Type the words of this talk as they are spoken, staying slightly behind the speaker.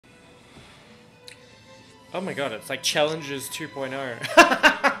Oh my god, it's like Challenges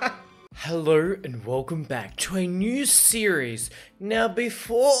 2.0. Hello and welcome back to a new series. Now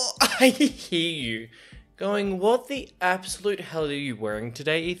before I hear you going, what the absolute hell are you wearing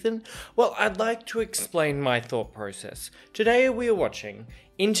today, Ethan? Well, I'd like to explain my thought process. Today we are watching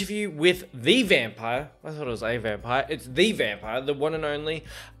Interview with the Vampire. I thought it was a vampire. It's the vampire, the one and only.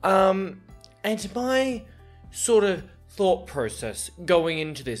 And my sort of thought process going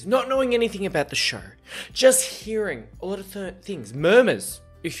into this, not knowing anything about the show, just hearing a lot of things, murmurs,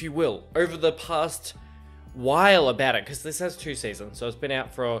 if you will, over the past while about it, because this has 2 seasons, so it's been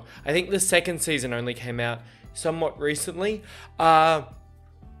out for, I think the second season only came out somewhat recently. All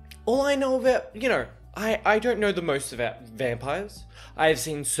I know about, I don't know the most about vampires. I have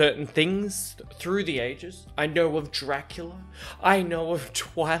seen certain things through the ages. I know of Dracula. I know of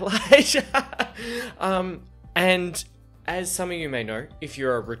Twilight. And as some of you may know, if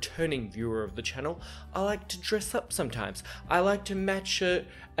you're a returning viewer of the channel, I like to dress up sometimes. I like to match a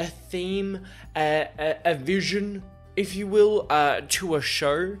theme, a vision, if you will, to a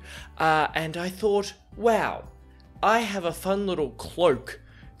show. And I thought, wow, I have a fun little cloak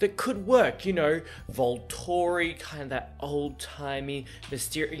that could work, Volturi, kind of that old-timey,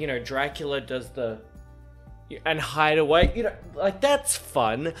 mysterious, Dracula does the, and Hideaway, that's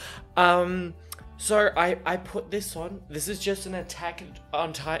fun. So I put this on. This is just an Attack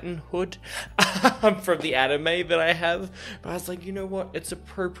on Titan hood from the anime that I have. But I was like, you know what? It's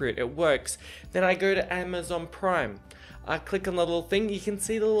appropriate. It works. Then I go to Amazon Prime. I click on the little thing. You can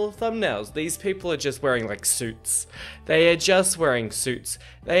see the little thumbnails. These people are just wearing like suits. They are just wearing suits.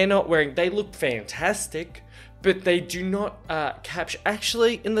 They are not wearing... They look fantastic, but they do not capture...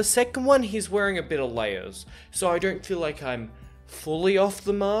 Actually, in the second one, he's wearing a bit of layers. So I don't feel like I'm fully off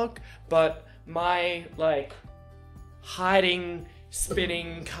the mark, but... my, hiding,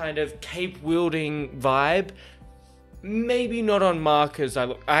 spinning, kind of cape-wielding vibe, maybe not on mark as I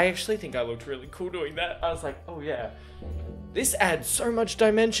look. I actually think I looked really cool doing that. I was like, oh yeah, this adds so much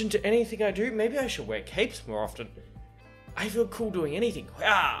dimension to anything I do. Maybe I should wear capes more often. I feel cool doing anything.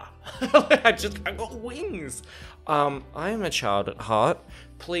 Ah! I got wings. I am a child at heart.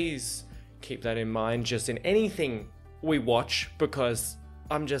 Please keep that in mind just in anything we watch, because...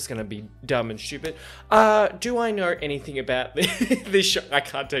 I'm just gonna be dumb and stupid. Do I know anything about this show? I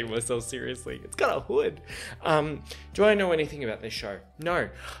can't take myself seriously. It's got a hood. Do I know anything about this show? No.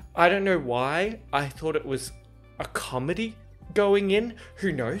 I don't know why I thought it was a comedy going in.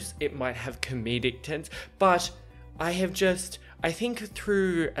 Who knows? It might have comedic tense. But I think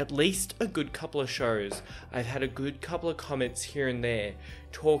through at least a good couple of shows, I've had a good couple of comments here and there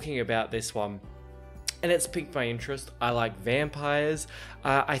talking about this one. And it's piqued my interest. I like vampires.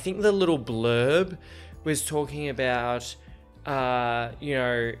 I think the little blurb was talking about,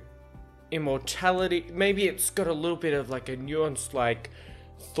 immortality. Maybe it's got a little bit of like a nuanced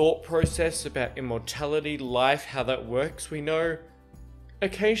thought process about immortality, life, how that works. We know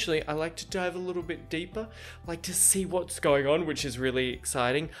occasionally I like to dive a little bit deeper, like to see what's going on, which is really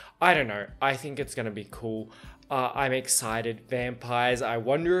exciting. I don't know. I think it's going to be cool. I'm excited. Vampires. I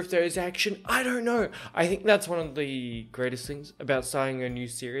wonder if there's action. I don't know. I think that's one of the greatest things about starting a new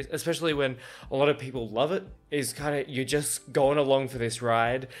series, especially when a lot of people love it, is kind of you're just going along for this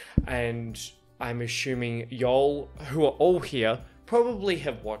ride. And I'm assuming y'all who are all here probably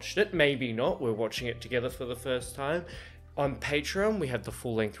have watched it. Maybe not. We're watching it together for the first time. On Patreon, we have the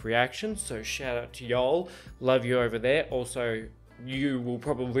full-length reaction, so shout out to y'all. Love you over there. Also, you will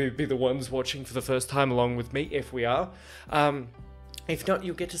probably be the ones watching for the first time along with me, if we are. If not,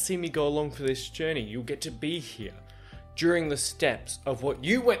 you'll get to see me go along for this journey. You'll get to be here during the steps of what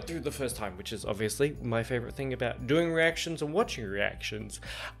you went through the first time, which is obviously my favorite thing about doing reactions and watching reactions.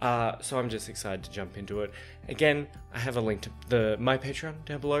 So I'm just excited to jump into it. Again, I have a link to my Patreon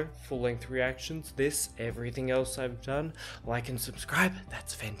down below, full-length reactions, this, everything else I've done. Like and subscribe,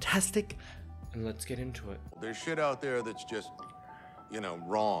 that's fantastic. And let's get into it. There's shit out there that's just...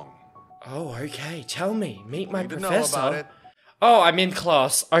 wrong. Oh, okay. Tell me. Meet my professor. Know about it. Oh, I'm in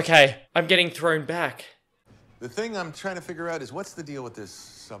class. Okay. I'm getting thrown back. The thing I'm trying to figure out is what's the deal with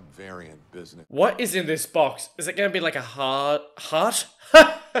this subvariant business? What is in this box? Is it going to be like a heart?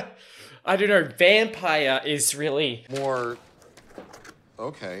 I don't know. Vampire is really... more...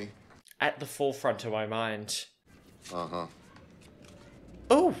 okay. At the forefront of my mind. Uh-huh.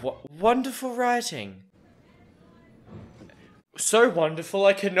 Oh, wonderful writing. So wonderful,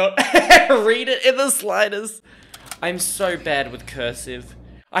 I cannot read it in the slightest. I'm so bad with cursive.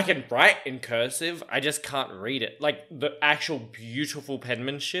 I can write in cursive, I just can't read it. Like, the actual beautiful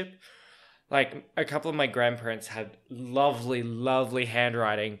penmanship. Like, a couple of my grandparents had lovely, lovely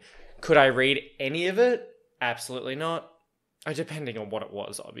handwriting. Could I read any of it? Absolutely not. Depending on what it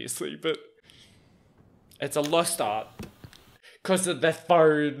was, obviously, but it's a lost art. Because of the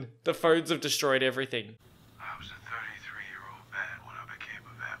phone. The phones have destroyed everything. I was a 33-year-old vet when I became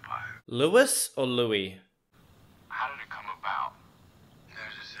a vampire. Lewis or Louis? How did it come about?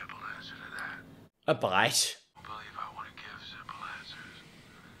 There's a simple answer to that. A bite. I believe I want to give simple answers.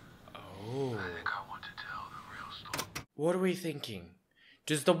 Oh. I think I want to tell the real story. What are we thinking?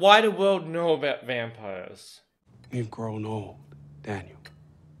 Does the wider world know about vampires? You've grown old, Daniel.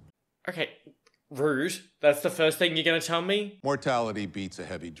 Okay, rude. That's the first thing you're gonna tell me? Mortality beats a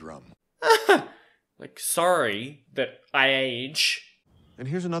heavy drum. Like, sorry that I age. And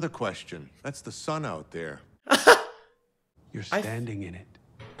here's another question. That's the sun out there. You're standing in it.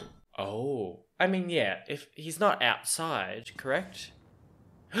 Oh. I mean, yeah, if he's not outside, correct?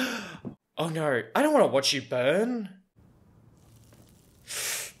 Oh no, I don't want to watch you burn.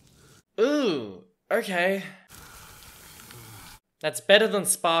 Ooh, okay. That's better than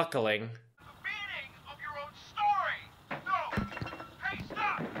sparkling. Meaning of your own story. No. Hey,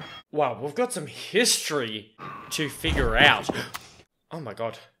 stop. Wow, we've got some history to figure out. Oh my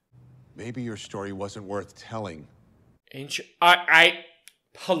god. Maybe your story wasn't worth telling. I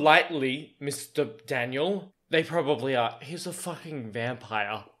politely, Mr. Daniel, they probably are. He's a fucking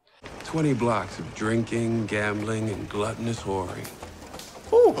vampire. 20 blocks of drinking, gambling, and gluttonous whoring.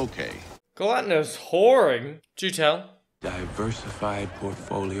 Ooh, Okay. gluttonous whoring. Do tell. Diversified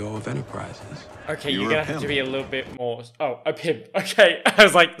portfolio of enterprises. Okay, You you're were a gonna have to pimp. be a little bit more. Oh, a pimp. Okay, I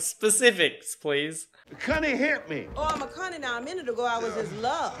was like, specifics, please. Connie hit me. Oh, I'm a Connie now. A minute ago, I was his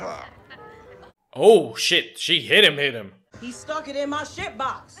love. Oh shit, she hit him. He stuck it in my shit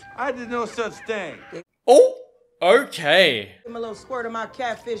box. I did no such thing. Oh, okay. Give him a little squirt of my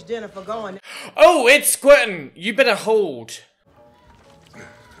catfish dinner for going. Oh, it's squirting. You better hold.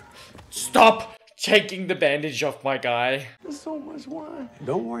 Stop taking the bandage off my guy. There's so much wine.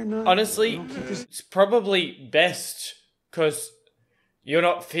 Don't worry, none. Honestly, it's probably best, because you're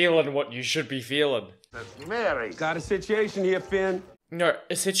not feeling what you should be feeling. That's Mary. Got a situation here, Finn. No,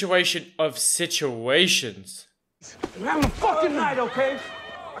 a situation of situations. I'm having a fucking night, okay?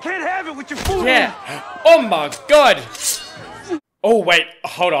 I can't have it with your food. Yeah. Oh my god. Oh, wait,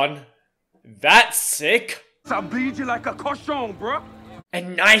 hold on. That's sick. I'll bleed you like a cochon, bro. A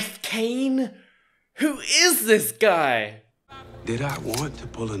knife cane? Who is this guy? Did I want to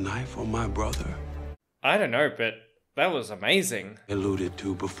pull a knife on my brother? I don't know, but that was amazing. Alluded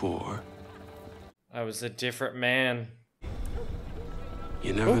to before. I was a different man.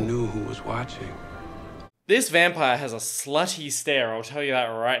 You never knew who was watching. This vampire has a slutty stare, I'll tell you that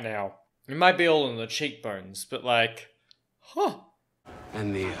right now. It might be all in the cheekbones, but like, huh.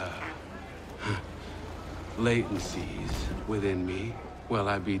 And the, latencies within me, well,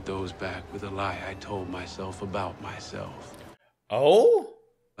 I beat those back with a lie I told myself about myself. Oh?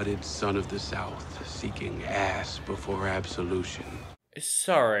 But it's son of the South, seeking ass before absolution.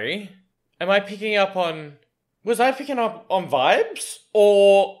 Sorry. Am I picking up on... Was I picking up on vibes?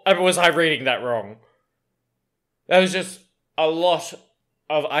 Or was I reading that wrong? That was just a lot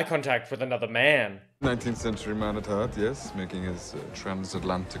of eye contact with another man. 19th century man at heart, yes, making his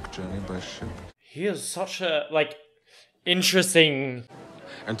transatlantic journey by ship. He is such a, like, interesting...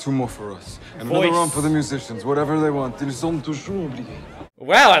 And 2 more for us. And Voice. another round for the musicians, whatever they want. Ils sont toujours obligés.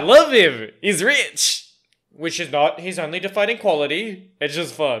 Wow, I love him! He's rich! Which is not, he's only defining quality. It's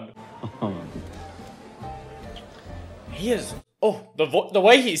just fun. He is... Oh, the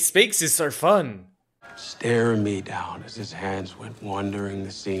way he speaks is so fun. Staring me down as his hands went wandering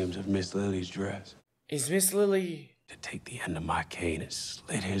the seams of Miss Lily's dress. Is Miss Lily... To take the end of my cane and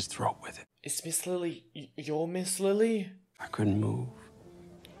slit his throat with it. Is Miss Lily... your Miss Lily? I couldn't move.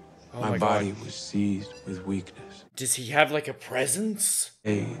 Oh my my body God. was seized with weakness. Does he have like a presence?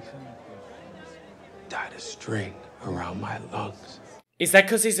 Days. Tied a string around my lungs. Is that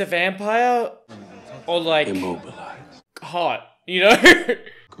because he's a vampire? Or like... Immobilized. hot, you know?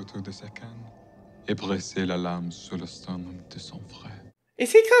 Autour de sa canne et presser la lame sur le stomach de son frère.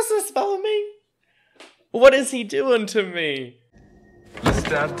 Is he casting a spell on me? What is he doing to me?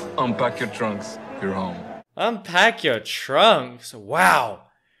 Lestat, unpack your trunks. You're home. Unpack your trunks. Wow.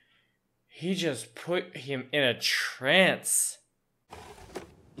 He just put him in a trance.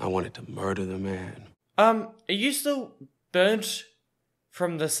 I wanted to murder the man. Are you still burnt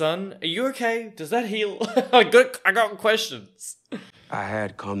from the sun? Are you okay? Does that heal? I got questions. I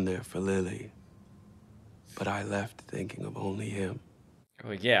had come there for Lily, but I left thinking of only him.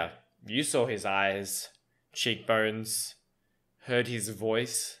 Oh yeah, you saw his eyes, cheekbones, heard his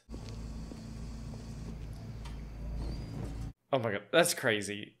voice. Oh my god, that's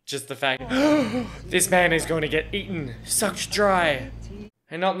crazy. Just the fact this man is going to get eaten, sucked dry.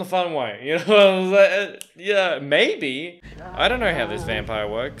 And not in the fun way, you know? Yeah, maybe. I don't know how this vampire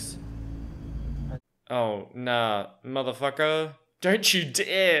works. Oh, nah, motherfucker. Don't you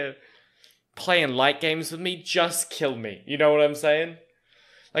dare. Playing light games with me, just kill me. You know what I'm saying?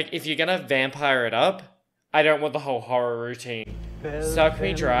 Like, if you're gonna vampire it up, I don't want the whole horror routine. Suck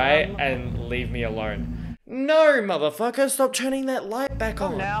me dry and leave me alone. No, motherfucker, stop turning that light back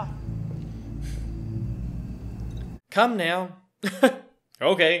on. Come now.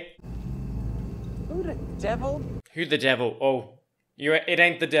 Okay. Who the devil? Who the devil? Oh, it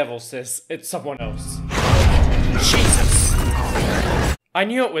ain't the devil, sis. It's someone else. Jesus! I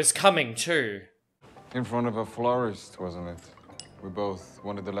knew it was coming too. In front of a florist, wasn't it? We both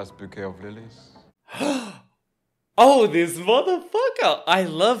wanted the last bouquet of lilies. Oh, this motherfucker! I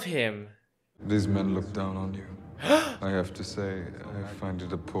love him. These men look down on you. I have to say, I find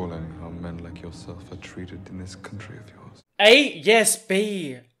it appalling how men like yourself are treated in this country of yours. A, yes,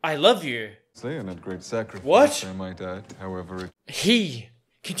 B, I love you. They are not great sacrifice, What? I might add. However, He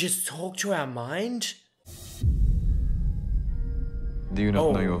can just talk to our mind? do you not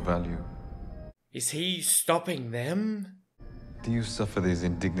Oh. know your value? Is he stopping them? Do you suffer these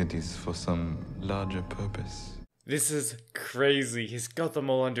indignities for some larger purpose? This is crazy. He's got them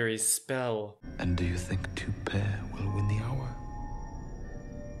all under his spell. And do you think two pair will win the hour?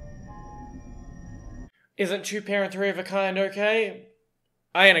 Isn't 2 pair and 3 of a kind okay?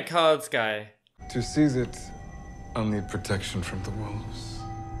 I ain't a cards guy. To seize it, I'll need protection from the wolves.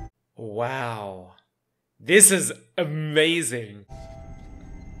 Wow. This is amazing.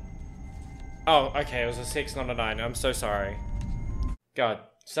 Oh, okay, it was a 6, not a 9. I'm so sorry. God,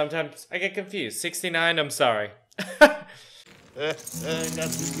 sometimes I get confused. 69, I'm sorry.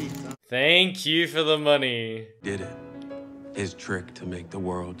 Thank you for the money. Did it. His trick to make the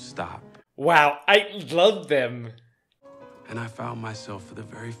world stop. Wow, I love them. And I found myself for the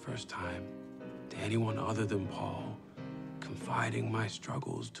very first time, to anyone other than Paul, confiding my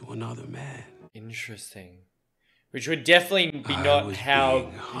struggles to another man. Interesting. Which would definitely be I not was how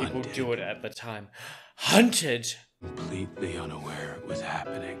being people do hunted. it at the time. Hunted? Completely unaware it was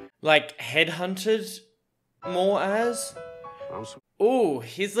happening. Like headhunted? More as? I'm so Ooh,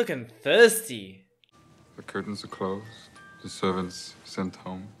 he's looking thirsty. The curtains are closed, the servants sent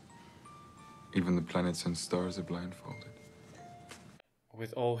home. Even the planets and stars are blindfolded.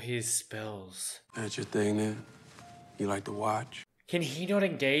 With all his spells. That's your thing then? You like to watch? Can he not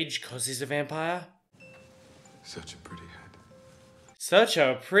engage cause he's a vampire? Such a pretty head. Such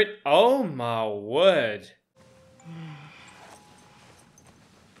a pretty... Oh my word.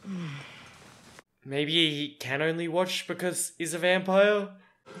 Maybe he can only watch because he's a vampire?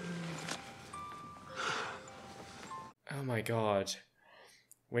 Oh my god.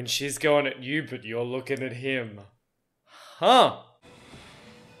 When she's going at you, but you're looking at him. Huh.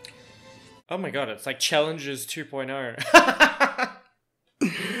 Oh my god, it's like Challengers 2.0.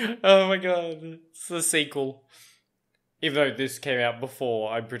 Oh my god, it's the sequel. Even though this came out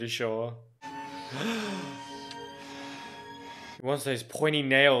before, I'm pretty sure. He wants those pointy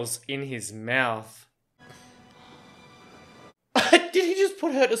nails in his mouth. Did he just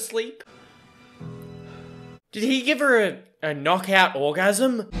put her to sleep? Did he give her a knockout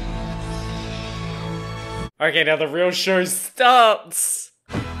orgasm? Okay, now the real show starts.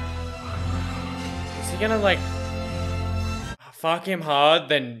 Is he gonna like fuck him hard,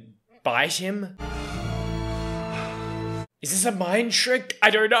 then bite him? Is this a mind trick? I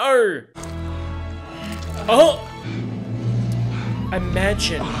don't know. Oh!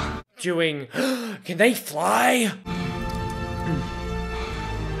 Imagine doing... Can they fly?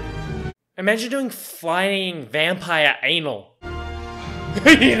 Imagine doing flying vampire anal.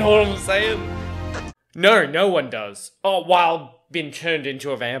 You know what I'm saying? No, no one does. Oh, while being turned into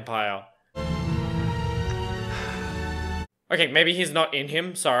a vampire. Okay, maybe he's not in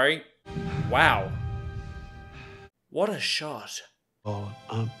him, sorry. Wow. What a shot. Oh,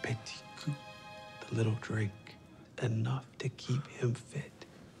 un petit coup, the little drink, enough to keep him fit.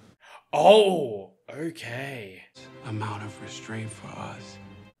 Oh, okay. Amount of restraint for us.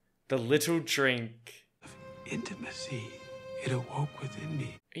 The little drink. Intimacy. It awoke within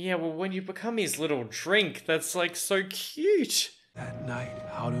me. Yeah, well, when you become his little drink, that's like so cute. That night,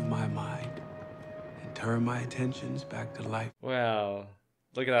 out of my mind, and turned my attentions back to life. Wow.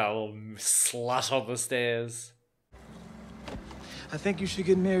 Look at that little slut on the stairs. I think you should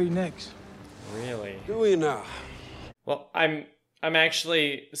get married next. Really? Do we now? Well, I'm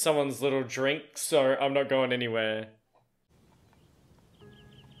actually someone's little drink, so I'm not going anywhere.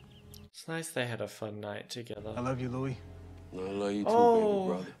 It's nice they had a fun night together. I love you, Louis. I love you too, Oh. baby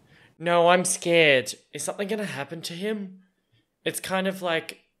brother. No, I'm scared. Is something gonna happen to him? It's kind of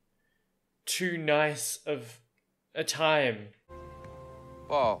like too nice of a time.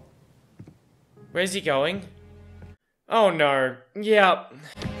 Paul. Where's he going? Oh no. Yeah.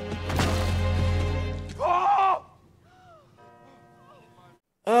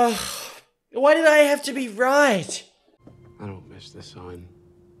 Ugh. Why did I have to be right? I don't miss the sun.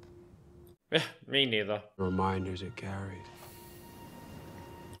 Me neither. The reminders it carries.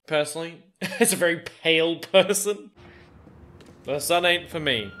 Personally, as a very pale person, the sun ain't for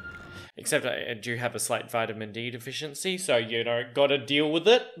me. Except I do have a slight vitamin D deficiency, so, you know, gotta deal with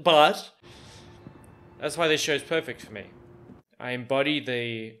it, but that's why this show's perfect for me. I embody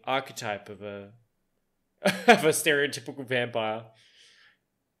the archetype of a of a stereotypical vampire.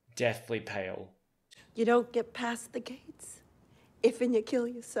 Deathly pale. You don't get past the gates if and you kill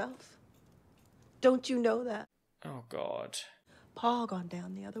yourself. Don't you know that? Oh god. Paul gone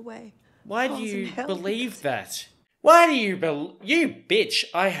down the other way. Why Paul's do in you hell believe that? Why do you you bitch,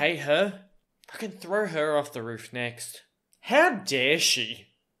 I hate her. I can throw her off the roof next. How dare she?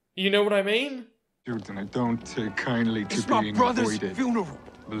 You know what I mean? Dude, and I don't take kindly to It's my being brother's avoided. funeral.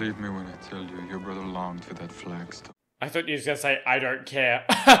 Believe me when I tell you, your brother longed for that flagstone. I thought you was gonna say, I don't care.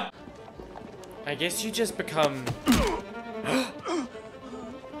 I guess you just become...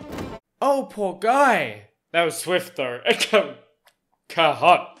 Oh, poor guy. That was swift though.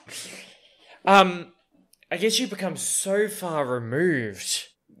 Hot. I guess you become so far removed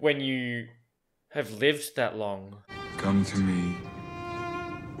when you have lived that long. Come to me.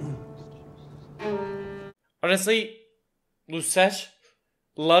 Honestly, Lucette,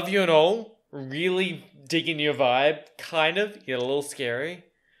 love you and all. Really digging your vibe. Kind of. You're a little scary.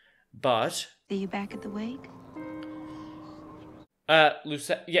 But... Are you back at the wake?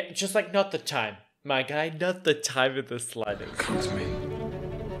 Lucette, yeah, just like not the time. My guy, not the time of the slightest. Come to me.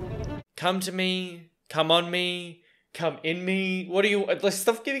 Come to me. Come on me. Come in me. What do you... Like,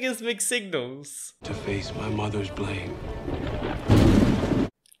 stop giving us mixed signals. To face my mother's blame.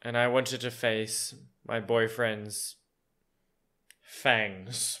 And I wanted to face my boyfriend's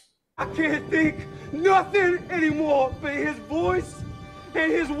fangs. I can't think nothing anymore but his voice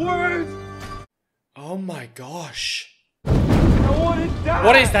and his words. Oh my gosh. I want to die.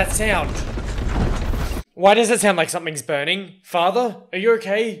 What is that sound? Why does it sound like something's burning? Father, are you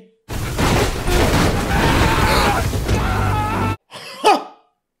okay?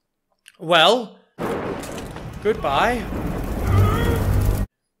 Well, goodbye.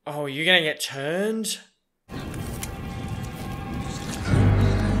 Oh, you're gonna get turned?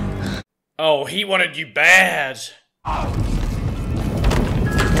 Oh, he wanted you bad.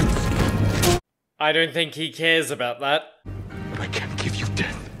 I don't think he cares about that. But I can't give you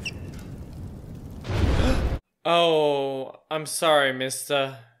death. Oh, I'm sorry,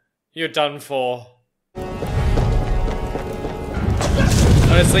 mister. You're done for.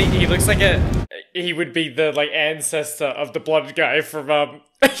 Honestly, he looks like he would be the, like, ancestor of the blonde guy from,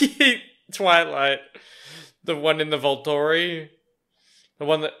 Twilight. The one in the Volturi. The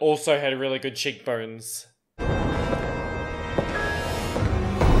one that also had really good cheekbones.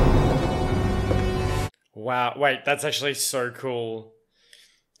 Wow, wait, that's actually so cool.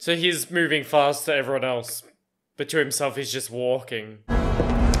 So he's moving fast to everyone else, but to himself he's just walking.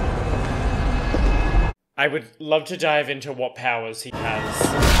 I would love to dive into what powers he has.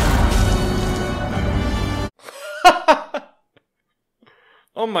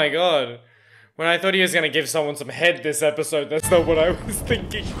 Oh my god. When I thought he was gonna give someone some head this episode, that's not what I was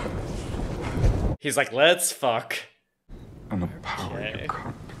thinking. He's like, let's fuck. And a power Okay. you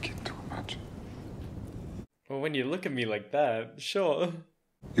can't begin to imagine. Well, when you look at me like that, sure.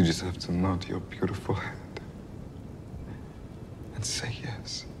 You just have to nod your beautiful head. And say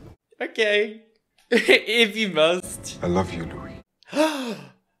yes. Okay. If you must. I love you, Louis.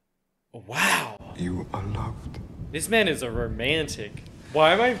 Wow. You are loved. This man is a romantic.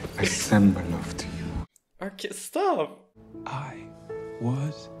 Why am I... I send my love to you. Okay, stop. I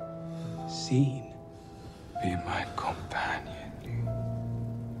was seen. Be my companion.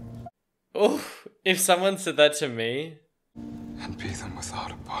 Oh, if someone said that to me... And be them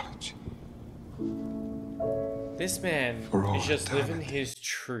without apology. This man For all is just living eternity. his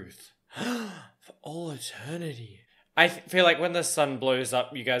truth. For all eternity. I feel like when the sun blows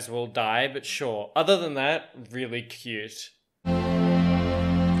up, you guys will die, but sure. Other than that, really cute.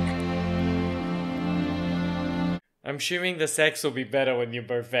 I'm assuming the sex will be better when you're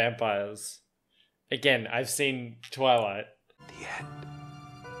both vampires. Again, I've seen Twilight. The end.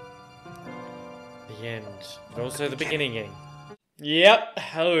 The end. But also the beginning. Yep,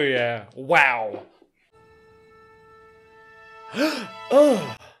 hell yeah. Wow.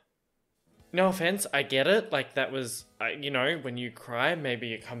 Oh! No offense, I get it. Like, that was, you know, when you cry,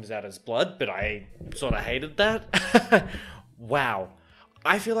 maybe it comes out as blood, but I sort of hated that. Wow.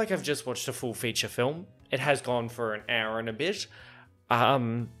 I feel like I've just watched a full feature film. It has gone for an hour and a bit.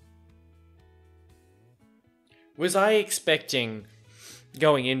 Was I expecting,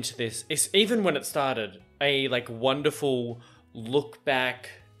 going into this, even when it started, a, like, wonderful look back,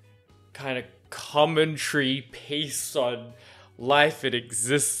 kind of commentary piece on life and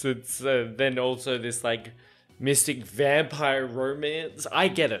existence, then also this, like, mystic vampire romance? I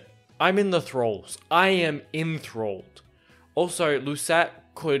get it. I'm in the thralls. I am enthralled. Also, Lusat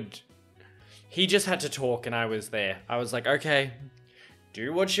he just had to talk and I was there. I was like, okay,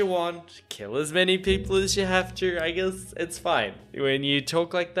 do what you want, kill as many people as you have to, I guess it's fine. When you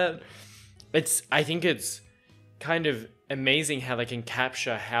talk like that, I think it's kind of amazing how they can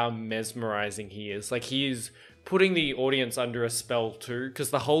capture how mesmerizing he is. Like, he's putting the audience under a spell too,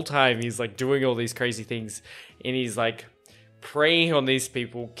 because the whole time he's like doing all these crazy things and he's like preying on these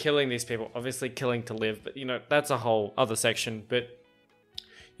people, killing these people, obviously killing to live, but you know, that's a whole other section. But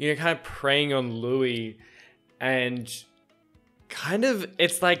you know, kind of preying on Louis, and kind of,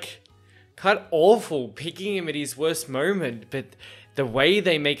 it's like kind of awful picking him at his worst moment, but the way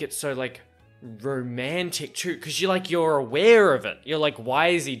they make it so like romantic too, because you're aware of it. You're like, why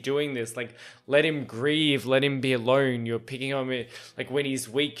is he doing this? Like, let him grieve, let him be alone. You're picking on him, like when he's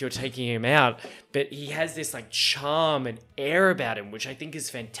weak, you're taking him out, but he has this like charm and air about him, which I think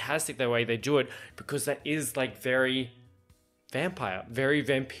is fantastic the way they do it, because that is like very vampire, very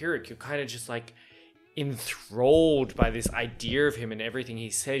vampiric. You're kind of just like enthralled by this idea of him and everything he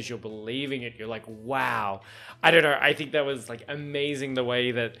says. You're believing it. You're like, wow. I don't know. I think that was like amazing, the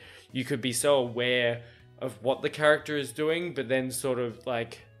way that you could be so aware of what the character is doing, but then sort of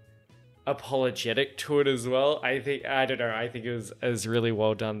like apologetic to it as well. I don't know. I think it was really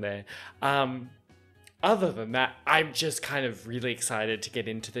well done there. Other than that, I'm just kind of really excited to get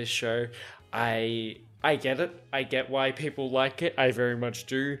into this show. I get it. I get why people like it. I very much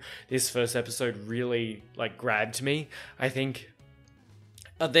do. This first episode really like grabbed me. I think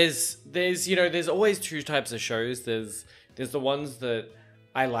there's you know, there's always two types of shows. There's the ones that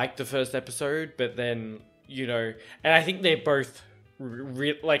I like the first episode, but then, you know, and I think they're both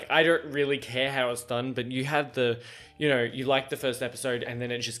like, I don't really care how it's done, but you have the, you know, you like the first episode and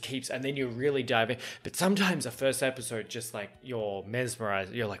then it just keeps, and then you really dive in. But sometimes the first episode just like, you're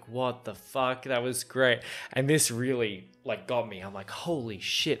mesmerized. You're like, what the fuck? That was great. And this really like got me. I'm like, holy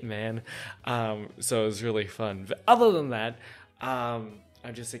shit, man. So it was really fun. But other than that,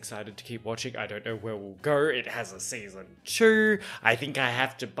 I'm just excited to keep watching. I don't know where we'll go. It has a season 2. I think I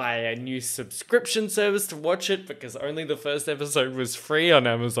have to buy a new subscription service to watch it, because only the first episode was free on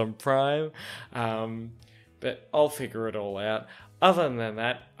Amazon Prime. But I'll figure it all out. Other than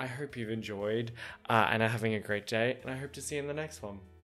that, I hope you've enjoyed and are having a great day, and I hope to see you in the next one.